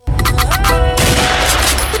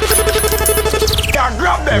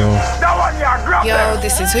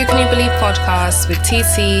This is Who Can You Believe podcast with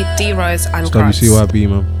TC, D-Rose and Krutz. WCYB,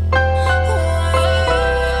 man.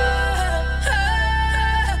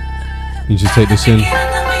 You should take this in.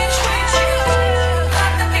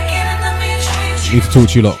 Need to talk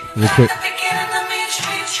to you lot real quick.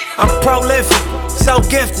 I'm prolific, so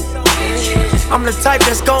gifted. I'm the type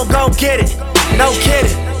that's gon' go get it. No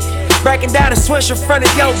kidding. Breaking down a switch in front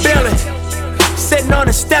of your building. Sitting on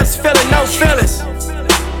the steps feeling no feelings.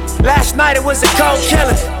 Last night it was a cold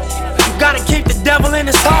killing. You gotta keep the devil in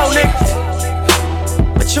his hole, nigga.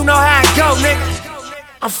 But you know how it go, nigga.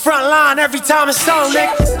 I'm front line every time it's on,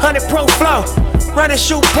 nigga. 100 pro flow, running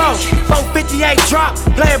shoot pro. 458 drop,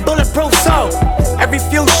 playing bulletproof soul. Every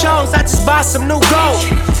few shows I just buy some new gold.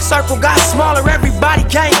 Circle got smaller, everybody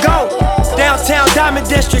can't go. Downtown Diamond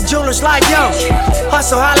District, jewelers like yo.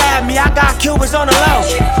 Hustle, holla at me, I got Cubans on the low.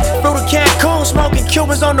 Through the Cancun, smoking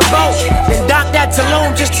Cubans on the boat. Then dock that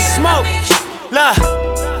Tulum just to smoke. Look,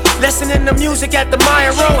 listening to music at the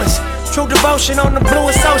Mayan ruins. True devotion on the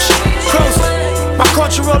bluest ocean. Cruising, my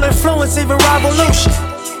cultural influence, even revolution.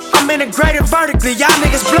 I'm integrated vertically, y'all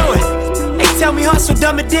niggas blew it. They tell me hustle,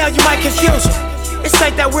 dumb it down, you might confuse me. This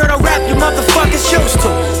ain't that weirdo rap you motherfuckers used to.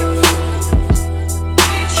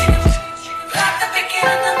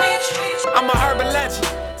 I'm a urban legend.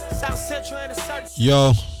 South Central and a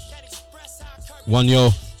Yo.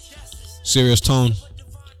 Serious tone.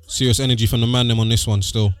 Serious energy from the man them on this one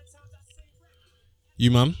still.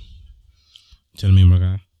 You, man? Tell me, my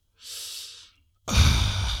guy.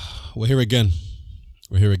 We're here again.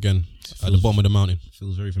 At the bottom of the mountain.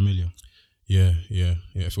 Feels very familiar. Yeah,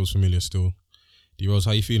 it feels familiar still. D-Rose,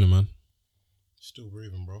 how you feeling, man? Still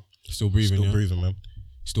breathing, bro. Still breathing, Still yeah? breathing, man.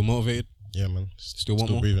 Still motivated? Yeah, man. Still want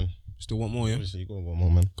Still more? breathing. Still want more, yeah? Obviously, you gotta want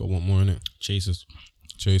more, man. Got want more, innit? Chasers,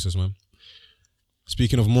 man.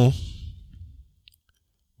 Speaking of more,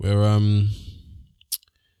 where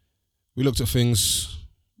we looked at things,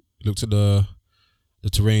 looked at the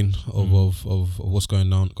terrain of what's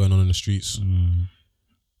going on in the streets. And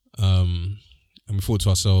we thought to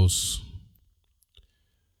ourselves,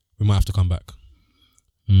 we might have to come back.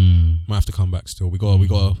 Might have to come back still. We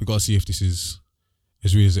gotta see if this is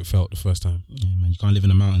as real as it felt the first time. Yeah, man. You can't live in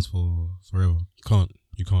the mountains forever. You can't.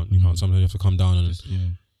 Sometimes you have to come down and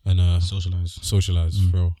socialize,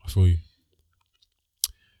 bro. I feel you.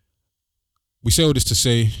 We say all this to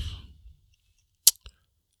say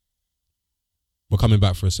we're coming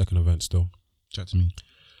back for a second event still. Chat to me.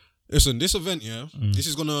 Listen, this event, yeah, this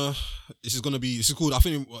is called, I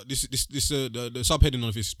think the subheading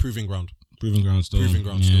of this is Proving Ground. Proving ground still.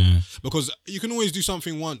 Because you can always do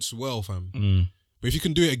something once well, fam. But if you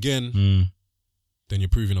can do it again, then you're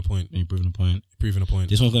proving a point.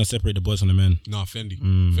 This one's gonna separate the boys from the men. Nah, Fendi.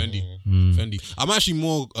 I'm actually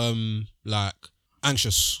more like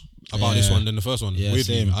anxious about this one than the first one. Yeah, weirdly.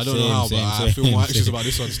 same, I don't know how, but I feel more anxious about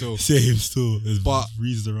this one still. Same still. There's but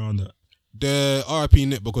reasons around that. The RIP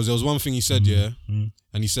Nick, because there was one thing he said, and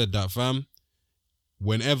he said that, fam,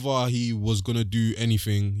 whenever he was gonna do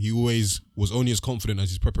anything, he always was only as confident as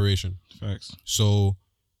his preparation. Facts. So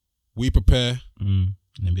we prepare, and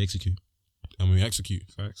then we execute.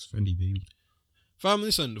 Facts. Fendi, baby. Fam,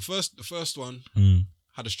 listen, the first one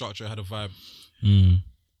had a structure, had a vibe.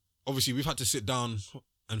 Obviously, we've had to sit down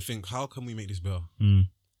and think, how can we make this better?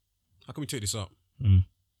 How can we take this up?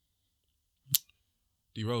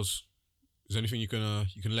 D-Rose, is there anything you can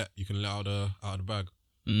let out of the bag?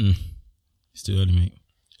 It's too early, mate.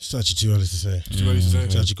 It's actually too early to say.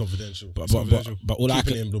 It's actually confidential. But all I can,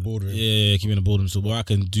 keeping it in the boardroom. Yeah, keeping the boardroom. So what I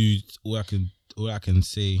can do, all I can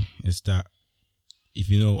say is that if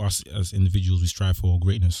you know us as individuals, we strive for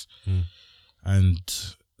greatness. And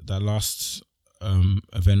that last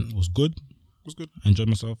event was good. I enjoyed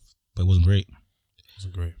myself, but it wasn't great.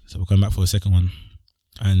 So we're coming back for a second one,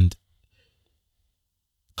 and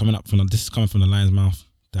this is coming from the lion's mouth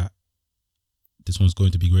that this one's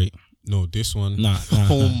going to be great. No, this one. Nah,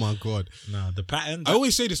 oh my God. Nah, the pattern. I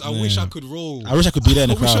always say this. I wish I could roll. I wish I could be there in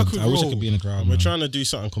the crowd. I wish I could be in the crowd. We're trying to do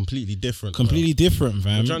something completely different. Different,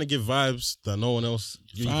 fam. We're trying to give vibes that no one else.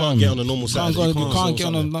 You can't get on a normal Saturday. You can't get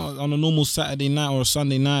on a normal Saturday night or a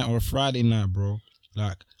Sunday night or a Friday night, bro.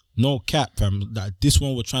 Like, no cap, fam. Like, this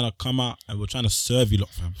one we're trying to come out and we're trying to serve you lot,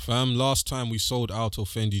 fam. Fam, last time we sold out of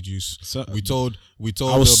Fendi juice. We told.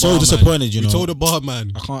 I was so disappointed, you know. We told the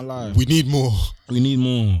barman. I can't lie. We need more.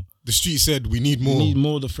 The street said we need more. We need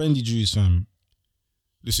more of the Fendi juice, fam.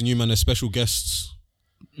 Listen, you man, there's special guests.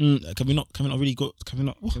 Can we not really go?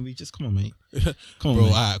 Can we just come on, mate? Come on, bro.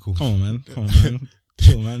 Mate. Alright, cool. Come on, man.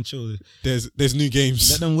 Chill, man. Chill. There's new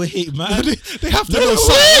games. Let them wait, man. they have to know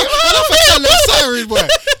something. I don't think boy.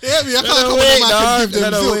 Yeah, me. I can't come on, man. Let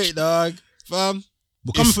them wait, dog. Fam,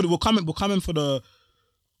 We're coming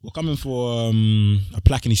for a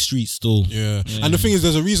plaque in the streets still. Yeah. And the thing is,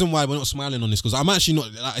 there's a reason why we're not smiling on this, because I'm actually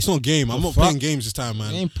not. Like, it's not a game. I'm not playing games this time,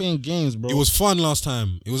 man. I ain't playing games, bro. It was fun last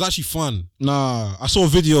time. It was actually fun. Nah, I saw a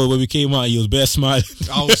video when we came out. He was bare smiling.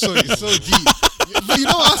 I was so deep. But you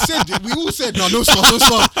know what I said? We all said, no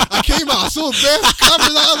smile. I came out, I saw bare cameras.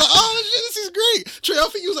 I was like, oh shit, this is great. Trey, I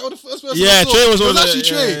think he was like one of the first person. Yeah, I saw. Trey was it one was of actually the,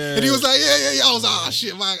 Trey. yeah. And he was like, yeah. I was like, oh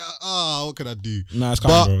shit, man. What can I do? Nah, it's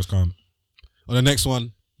calm, bro. It's calm. On the next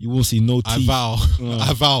one, you won't see no teeth.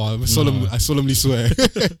 I vow. I solemnly swear.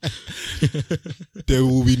 There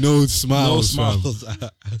will be no smiles. No smiles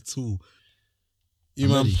at all. You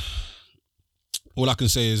man. All I can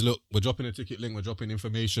say is, look, we're dropping a ticket link, we're dropping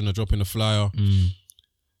information, we're dropping a flyer.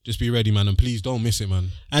 Just be ready, man, and please don't miss it, man.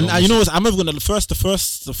 And you know what? I'm never gonna the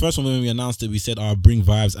first one when we announced it, we said, "Oh, bring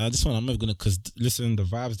vibes." And this one, I'm never gonna, because listen, the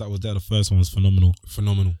vibes that was there, the first one was phenomenal.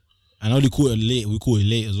 And I only caught it late. We caught it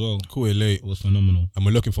late as well. It was phenomenal. And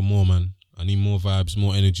we're looking for more, man. I need more vibes,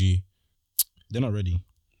 more energy. They're not ready.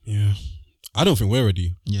 Yeah, I don't think we're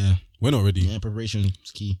ready. Yeah, we're not ready. Yeah, preparation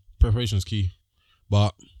is key. Preparation's key,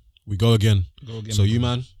 but we go again. So you,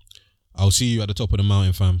 man, I'll see you at the top of the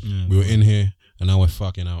mountain, fam. Yeah, we were in here. And now we're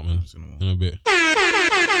fucking out, man. In a bit.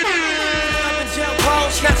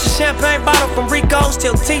 Snatch a champagne bottle from Rico's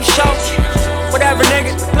till T-shows. Whatever,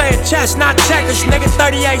 nigga. Playing chess, not checkers. Nigga,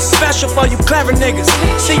 38 special for you clever niggas.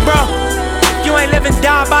 See, bro, you ain't living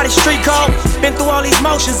down by the street code. Been through all these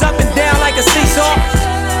motions up and down like a seesaw.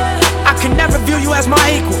 I can never view you as my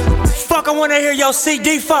equal. Fuck, I wanna hear your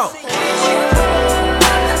CD phone.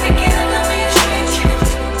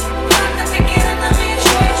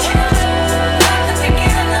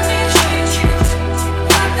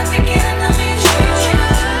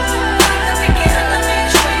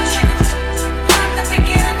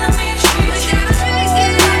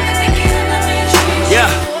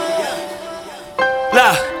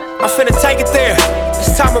 I'm finna take it there.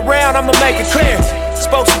 This time around, I'ma make it clear.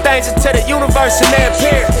 Spoke some things into the universe and they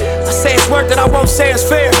appear. I say it's worth it, I won't say it's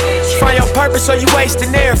fair. Find your purpose or you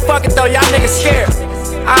wasting air. Fuck it though, y'all niggas scared.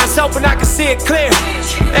 Eyes open, I can see it clear.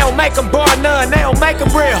 They don't make them bar none, they don't make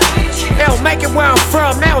them real. They don't make it where I'm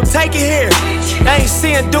from, they don't take it here. They ain't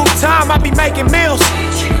seeing due time, I be making meals.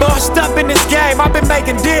 Bossed up in this game, I've been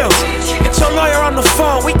making deals. Get your lawyer on the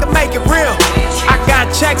phone, we can make it real. I got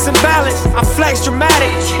checks and balance, I flex dramatic.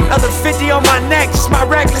 Another 50 on my neck, just my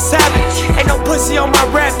reckless habit. Ain't no pussy on my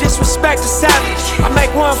rap, disrespect is savage. I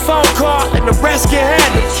make one phone call and the rest get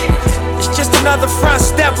handled. It's just another front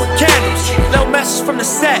step with candles. No message from the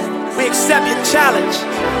set, we accept your challenge.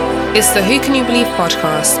 It's the Who Can You Believe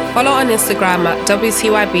podcast. Follow on Instagram at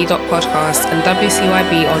WCYB.podcast and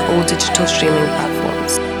WCYB on all digital streaming platforms.